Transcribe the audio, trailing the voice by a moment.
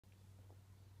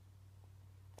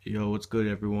Yo, what's good,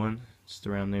 everyone? It's the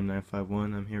Round Name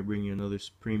 951. I'm here bringing you another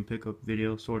Supreme pickup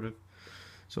video, sort of.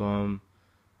 So, I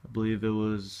believe it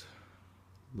was,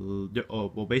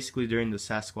 basically during the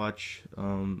Sasquatch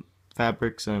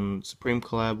Fabrics and Supreme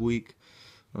collab week,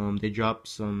 they dropped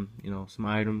some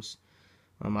items.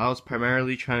 I was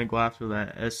primarily trying to go after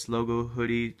that S logo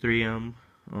hoodie 3M,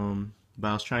 but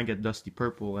I was trying to get Dusty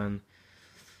Purple, and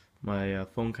my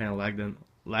phone kind of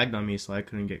lagged on me, so I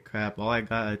couldn't get crap. All I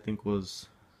got, I think, was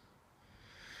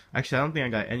actually, I don't think I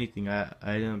got anything. I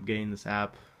ended up getting this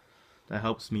app that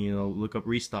helps me, look up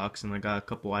restocks, and I got a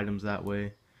couple items that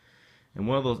way. And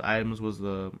one of those items was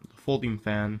the folding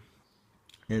fan.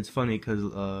 And it's funny because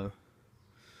I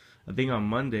think on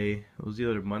Monday, it was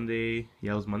either Monday,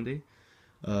 yeah, it was Monday.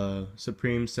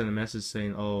 Supreme sent a message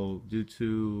saying, "Oh, due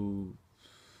to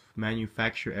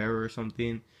manufacturer error or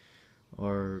something,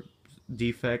 or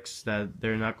defects, that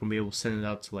they're not gonna be able to send it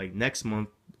out to like next month,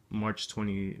 March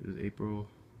 20, April."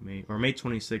 May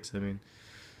 26th. I mean,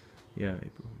 yeah,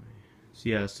 April, May. So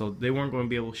yeah, so they weren't going to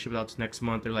be able to ship it out to next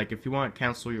month. They're like, if you want to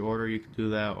cancel your order, you can do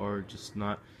that, or just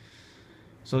not.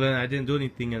 So then I didn't do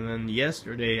anything, and then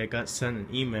yesterday I got sent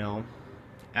an email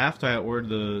after I ordered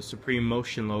the Supreme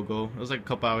Motion logo. It was like a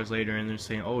couple hours later, and they're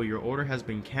saying, "Oh, your order has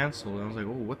been canceled." And I was like, "Oh,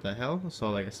 what the hell?"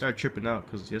 So like I started tripping out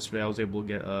because yesterday I was able to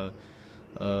get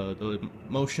the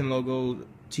Motion logo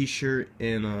T-shirt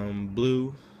in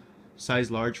blue,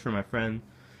 size large for my friend.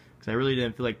 Because I really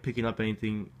didn't feel like picking up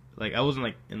anything. Like, I wasn't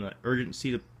like in the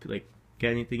urgency to like get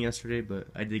anything yesterday, but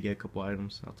I did get a couple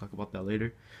items. I'll talk about that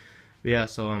later. But yeah,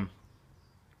 so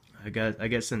I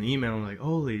get sent an email like,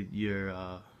 "Oh,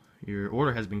 your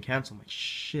order has been canceled." I'm like,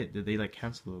 shit, did they like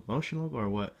cancel the Motion logo or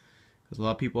what? Because a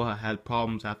lot of people had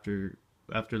problems after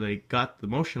they got the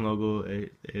Motion logo.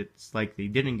 It's like they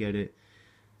didn't get it.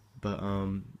 But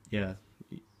yeah,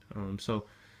 so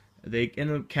they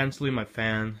ended up canceling my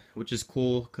fan, which is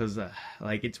cool because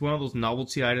like it's one of those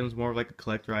novelty items, more of like a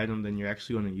collector item than you're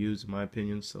actually going to use, in my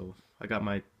opinion. So I got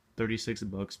my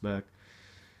 $36 back,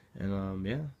 and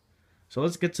yeah. So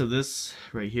let's get to this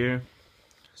right here.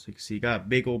 So you can see, got a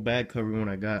big old bag covering what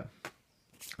I got.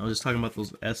 I was just talking about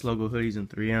those S logo hoodies in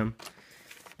 3M,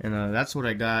 and that's what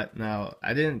I got. Now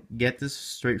I didn't get this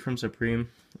straight from Supreme.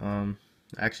 I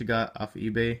actually got off of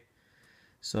eBay.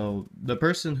 So the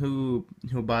person who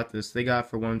bought this, they got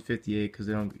for 158 because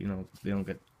they don't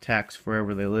get taxed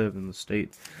wherever they live in the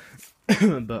state.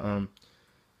 But uh,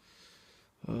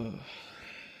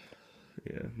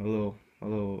 yeah, my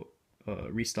little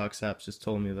restock apps just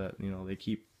told me that they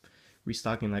keep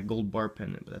restocking that gold bar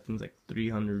pendant, but that thing's like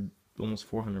 300, almost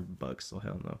 $400. So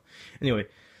hell no. Anyway,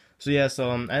 so yeah, so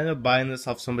I ended up buying this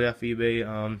off somebody off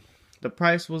eBay. The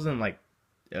price wasn't like,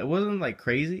 it wasn't like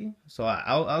crazy, so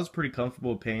I was pretty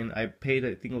comfortable paying. I paid,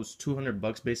 I think it was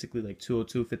 $200, basically like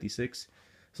 202.56.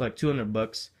 So like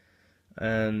 $200,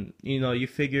 and you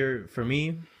figure, for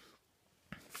me,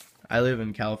 I live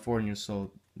in California,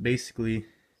 so basically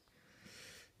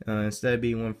instead of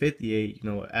being 158,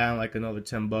 add like another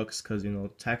 $10 because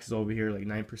taxes over here like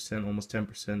 9%, almost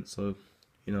 10%. So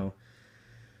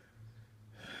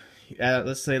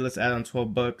let's add on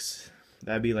 $12.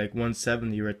 That'd be like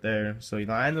 170 right there. So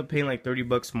I ended up paying like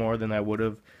 $30 more than I would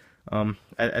have.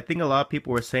 I think a lot of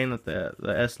people were saying that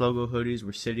the S logo hoodies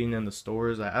were sitting in the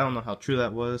stores. I don't know how true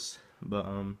that was, but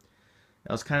I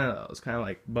was kind of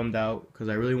like bummed out because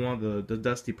I really wanted the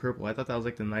dusty purple. I thought that was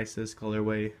like the nicest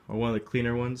colorway, or one of the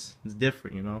cleaner ones. It's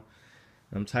different.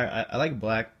 I'm tired. I like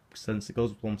black since it goes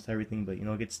with almost everything, but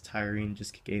it gets tiring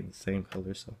just getting the same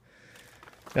color. So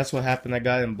that's what happened. I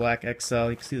got it in black XL.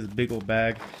 You can see this big old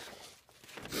bag.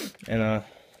 And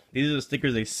these are the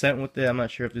stickers they sent with it. I'm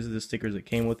not sure if these are the stickers that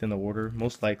came with in the order.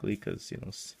 Most likely, because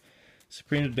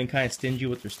Supreme's been kind of stingy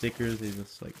with their stickers. They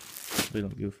just like really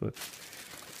don't give a fuck.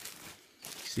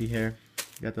 You see here,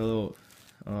 got the little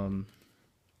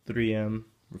 3M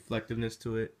reflectiveness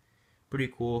to it. Pretty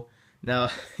cool. Now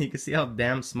you can see how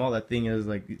damn small that thing is.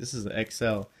 Like, this is an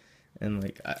XL, and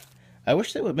like I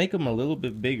wish they would make them a little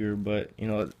bit bigger, but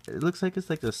it looks like it's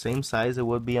like the same size it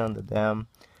would be on the damn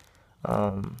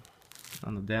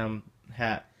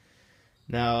hat.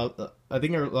 Now, I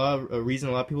think a reason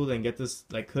a lot of people didn't get this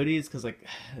like hoodies because like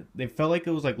they felt like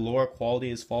it was like lower quality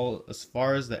as far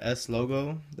as the S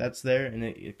logo that's there, and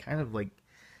it kind of like,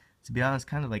 to be honest,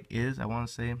 kind of like is, I want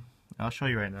to say. I'll show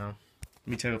you right now. Let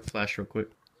me take a flash real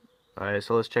quick. All right,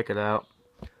 so let's check it out.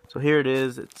 So here it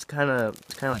is. It's kind of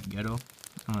like ghetto.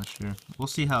 I'm not sure. We'll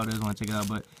see how it is when I take it out,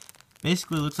 but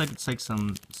basically it looks like it's like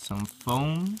some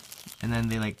foam, and then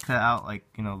they like cut out like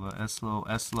the S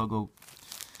logo,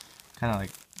 kind of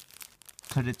like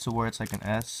cut it to where it's like an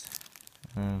S,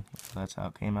 and that's how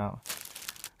it came out.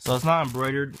 So it's not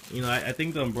embroidered. You know, I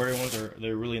think the embroidered ones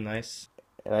they're really nice.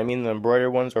 And I mean the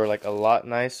embroidered ones are like a lot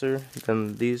nicer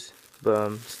than these,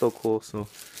 but still cool. So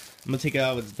I'm gonna take it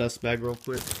out of its dust bag real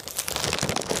quick.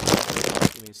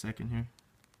 Give me a second here.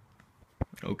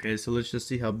 Okay, so let's just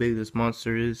see how big this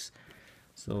monster is.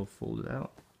 So fold it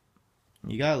out.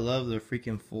 You gotta love the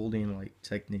freaking folding like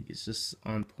technique. It's just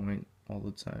on point all the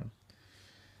time.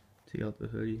 Take out the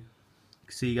hoodie.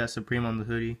 See, you got Supreme on the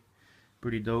hoodie.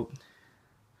 Pretty dope.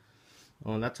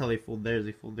 Oh, and that's how they fold theirs.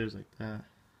 They fold theirs like that.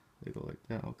 They go like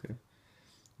that. Okay.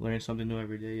 Learning something new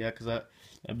every day. Yeah, because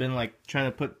I've been like trying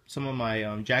to put some of my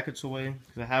jackets away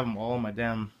because I have them all in my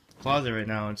damn closet right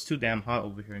now. And it's too damn hot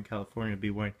over here in California to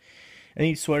be wearing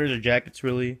any sweaters or jackets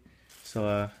really.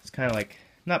 So it's kind of like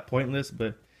not pointless,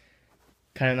 but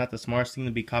kind of not the smartest thing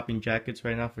to be copying jackets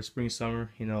right now for spring summer.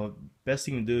 You know, best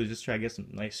thing to do is just try to get some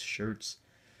nice shirts.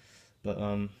 But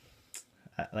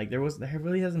like there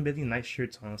really hasn't been any nice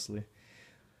shirts honestly.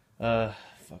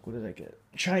 Fuck, what did I get?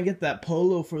 Try and get that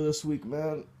polo for this week,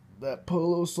 man. That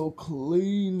polo's so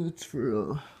clean. It's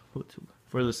for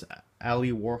this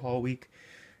Ali Warhol week.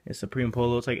 It's Supreme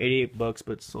Polo. It's like 88 bucks,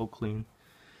 but it's so clean.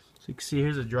 So you can see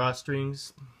here's the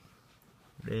drawstrings.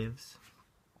 Raves.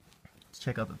 Let's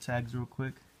check out the tags real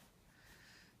quick.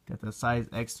 Got the size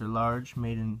extra large,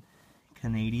 made in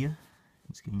Canada.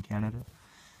 It's in Canada.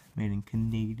 Made in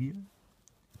Canada.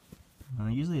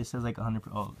 Usually it says like 100.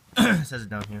 Oh, it says it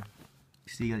down here.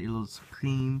 See, you got your little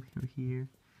cream right here.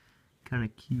 Kind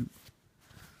of cute.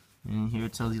 And here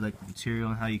it tells you like the material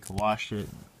and how you can wash it.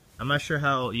 I'm not sure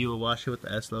how you will wash it with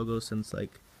the S logo since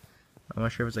like I'm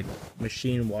not sure if it's like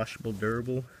machine washable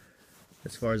durable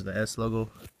as far as the S logo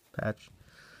patch.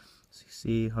 So you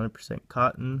see 100%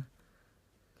 cotton.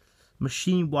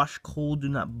 Machine wash cold, do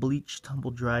not bleach,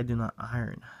 tumble dry, do not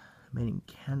iron. Made in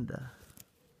Canada.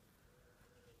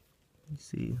 You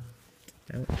see.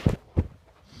 Damn it.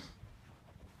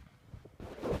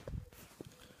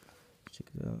 Check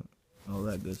it out. All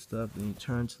that good stuff. Then you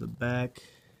turn to the back.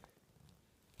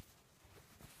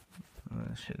 Oh,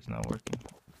 that shit is not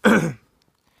working.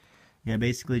 Yeah,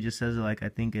 basically it just says it like I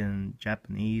think in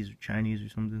Japanese or Chinese or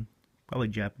something. Probably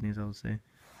Japanese, I would say.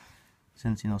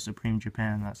 Since, you know, Supreme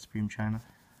Japan, not Supreme China.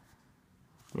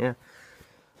 Yeah.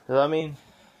 So, I mean,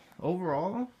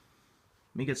 overall, let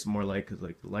me get some more light because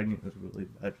like the lighting is really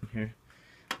bad from here.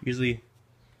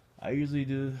 I usually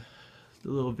do the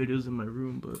little videos in my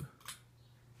room, but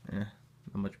yeah,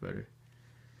 not much better.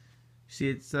 See,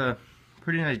 it's a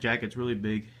pretty nice jacket. It's really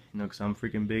big, you know, because I'm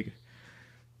freaking big.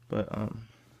 But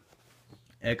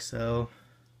XL.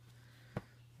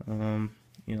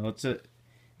 You know, it's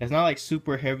not like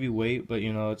super heavy weight, but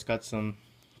you know, it's got some,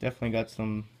 definitely got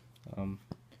some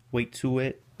weight to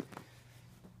it.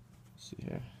 Let's see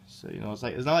here. So you know, it's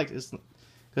not like because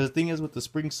the thing is with the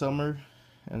spring summer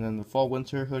and then the fall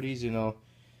winter hoodies, you know,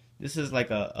 this is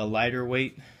like a lighter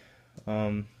weight.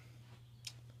 What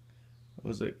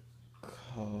was it?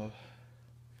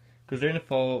 Because during the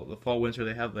fall winter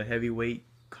they have the heavyweight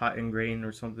cotton grain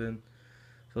or something.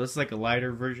 So this is like a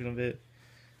lighter version of it.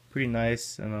 Pretty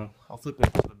nice, and I'll flip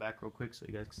it to the back real quick so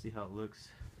you guys can see how it looks.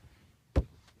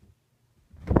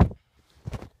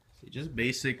 See, just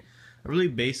basic, a really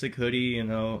basic hoodie, you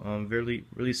know,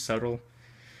 really subtle.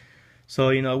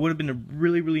 So you know, it would have been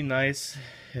really nice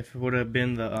if it would have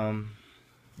been the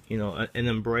you know, an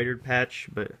embroidered patch,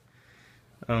 but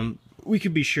we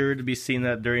could be sure to be seeing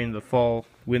that during the fall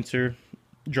winter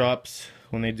drops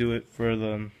when they do it for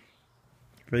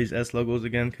these S logos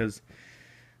again, because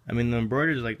I mean the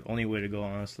embroidered is like the only way to go,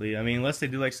 honestly. I mean, unless they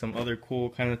do like some other cool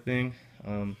kind of thing,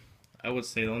 I would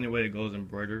say the only way to go is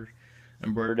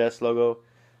embroidered S logo.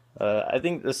 I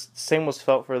think the same was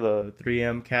felt for the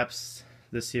 3M caps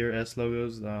this year, S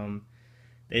logos.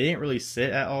 They didn't really sit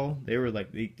at all. They were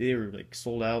like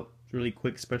sold out really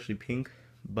quick, especially pink.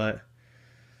 But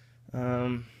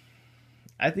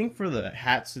I think for the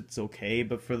hats it's okay,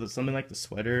 but for something like the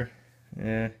sweater,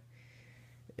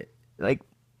 like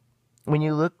when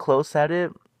you look close at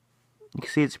it, you can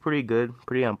see it's pretty good,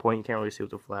 pretty on point. You can't really see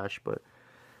with the flash, but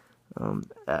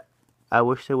I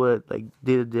wish they would like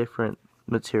did a different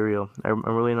material. I'm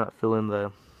really not feeling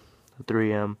the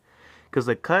 3M because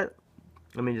the cut.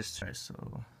 Let me just try.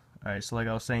 So, alright, so like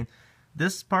I was saying,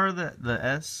 this part of the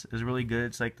S is really good.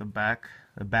 It's like the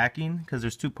backing, because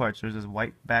there's two parts. There's this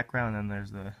white background and then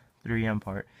there's the 3M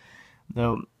part.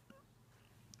 Though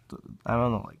I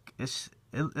don't know, like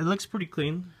it looks pretty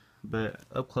clean, but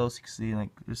up close you can see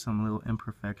like there's some little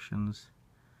imperfections,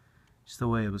 just the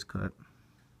way it was cut.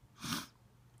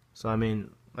 So I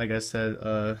mean, like I said,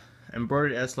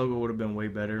 embroidered S logo would have been way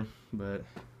better, but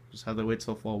just have to wait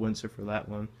till fall winter for that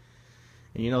one.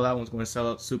 and you know that one's going to sell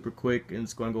out super quick, and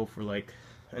it's going to go for like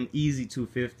an easy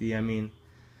 250. I mean,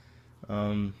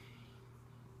 um,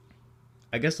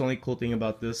 I guess the only cool thing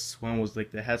about this one was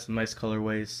like they had some nice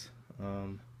colorways.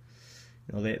 Um,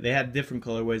 you know, they had different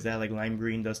colorways. They had like lime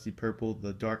green, dusty purple,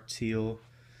 the dark teal.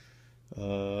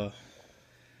 Uh,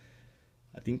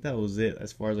 I think that was it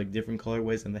as far as like different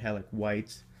colorways, and they had like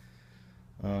white,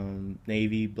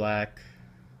 navy, black,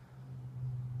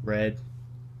 red,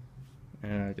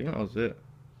 and I think that was it.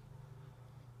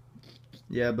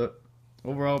 Yeah, but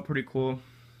overall pretty cool.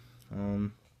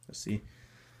 Let's see.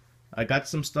 I got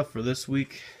some stuff for this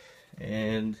week,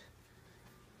 and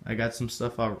I got some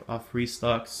stuff off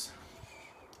restocks,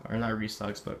 or not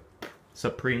restocks, but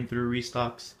Supreme through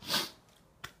restocks,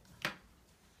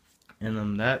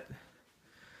 and that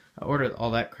I ordered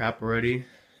all that crap already,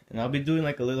 and I'll be doing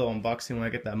like a little unboxing when I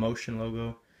get that Motion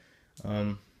logo.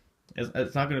 Um,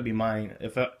 it's not gonna be mine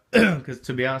if because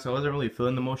to be honest, I wasn't really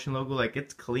feeling the Motion logo. Like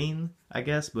it's clean, I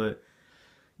guess, but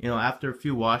you know, after a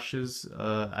few washes,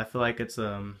 I feel like it's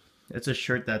a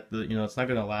shirt that it's not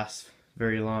gonna last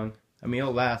very long. I mean,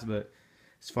 it'll last, but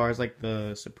as far as like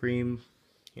the Supreme,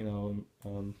 you know,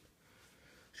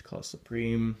 it's called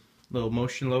Supreme little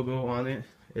Motion logo on it,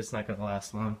 it's not gonna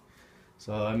last long.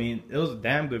 So I mean, it was a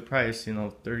damn good price, you know,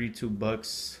 32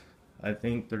 bucks, I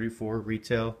think 34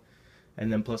 retail,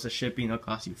 and then plus the shipping, it'll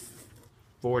cost you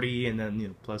 40, and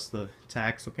then plus the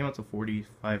tax, so it came out to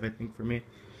 45, I think, for me.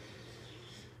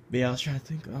 But yeah, I was trying to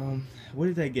think, what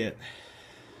did I get?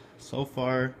 So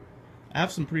far, I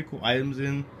have some pretty cool items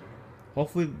in.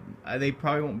 Hopefully, they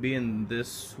probably won't be in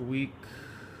this week.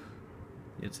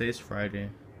 Today's Friday.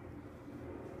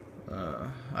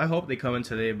 I hope they come in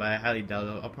today, but I highly doubt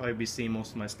it. I'll probably be seeing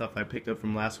most of my stuff I picked up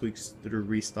from last week's through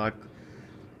restock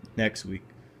next week.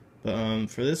 But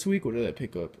for this week, what did I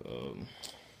pick up?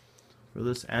 For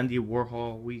this Andy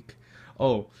Warhol week,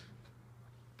 I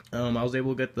was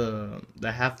able to get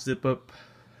the half zip up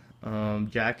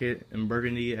jacket in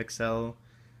Burgundy XL.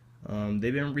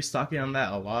 They've been restocking on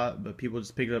that a lot, but people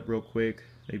just pick it up real quick.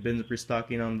 They've been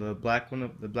restocking on the black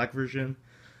one, the black version.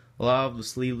 A lot of the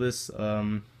sleeveless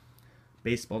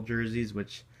baseball jerseys,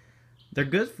 which they're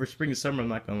good for spring and summer. I'm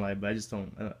not gonna lie, but I just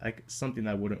don't. Something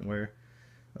I wouldn't wear.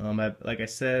 Like I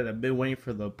said, I've been waiting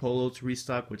for the polo to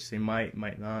restock, which they might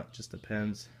not. Just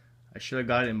depends. I should have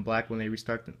got it in black when they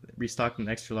restocked an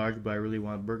extra large, but I really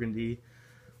want burgundy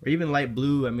or even light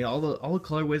blue. I mean, all the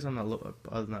colorways on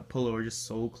that polo are just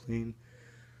so clean.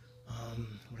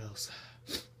 What else?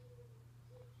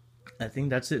 I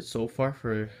think that's it so far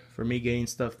for me getting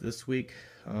stuff this week.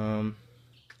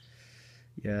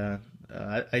 Yeah,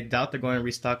 I doubt they're going to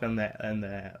restock on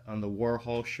the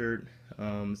Warhol shirt.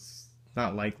 It's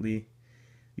not likely.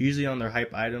 Usually on their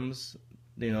hype items,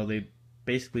 they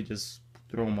basically just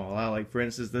throw them all out. Like for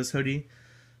instance, this hoodie,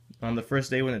 on the first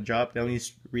day when it dropped, they only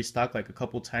restocked like a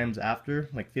couple times after,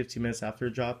 like 15 minutes after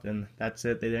it dropped, and that's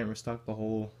it. They didn't restock the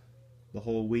whole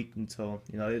week until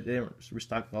they didn't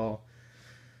restock at all.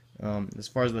 As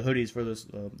far as the hoodies for this,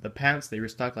 the pants, they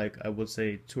restocked like I would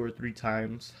say 2 or 3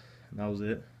 times, and that was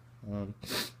it.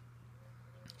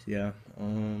 Yeah.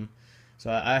 So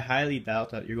I highly doubt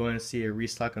that you're going to see a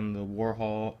restock on the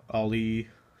Warhol Ali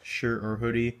shirt or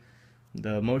hoodie.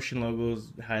 The Motion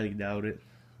logos, highly doubt it.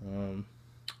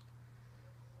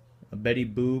 A Betty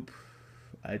Boop,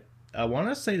 I want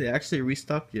to say they actually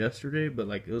restocked yesterday, but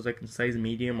like it was like in size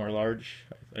medium or large,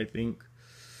 I think.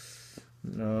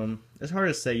 It's hard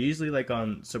to say. Usually, like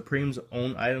on Supreme's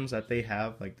own items that they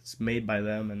have, like it's made by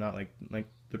them and not like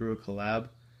through a collab.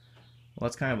 Well,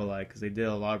 that's kind of a lie because they did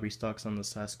a lot of restocks on the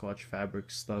Sasquatch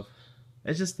fabric stuff.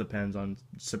 It just depends on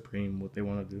Supreme what they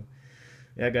want to do.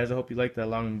 Yeah, guys, I hope you liked that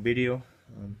long video.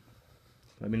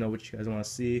 Let me know what you guys want to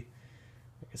see.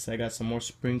 Like I said, I got some more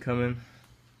Supreme coming,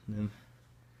 and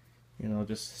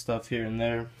just stuff here and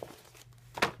there.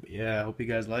 But yeah, I hope you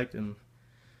guys liked, and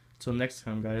until next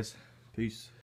time, guys, peace.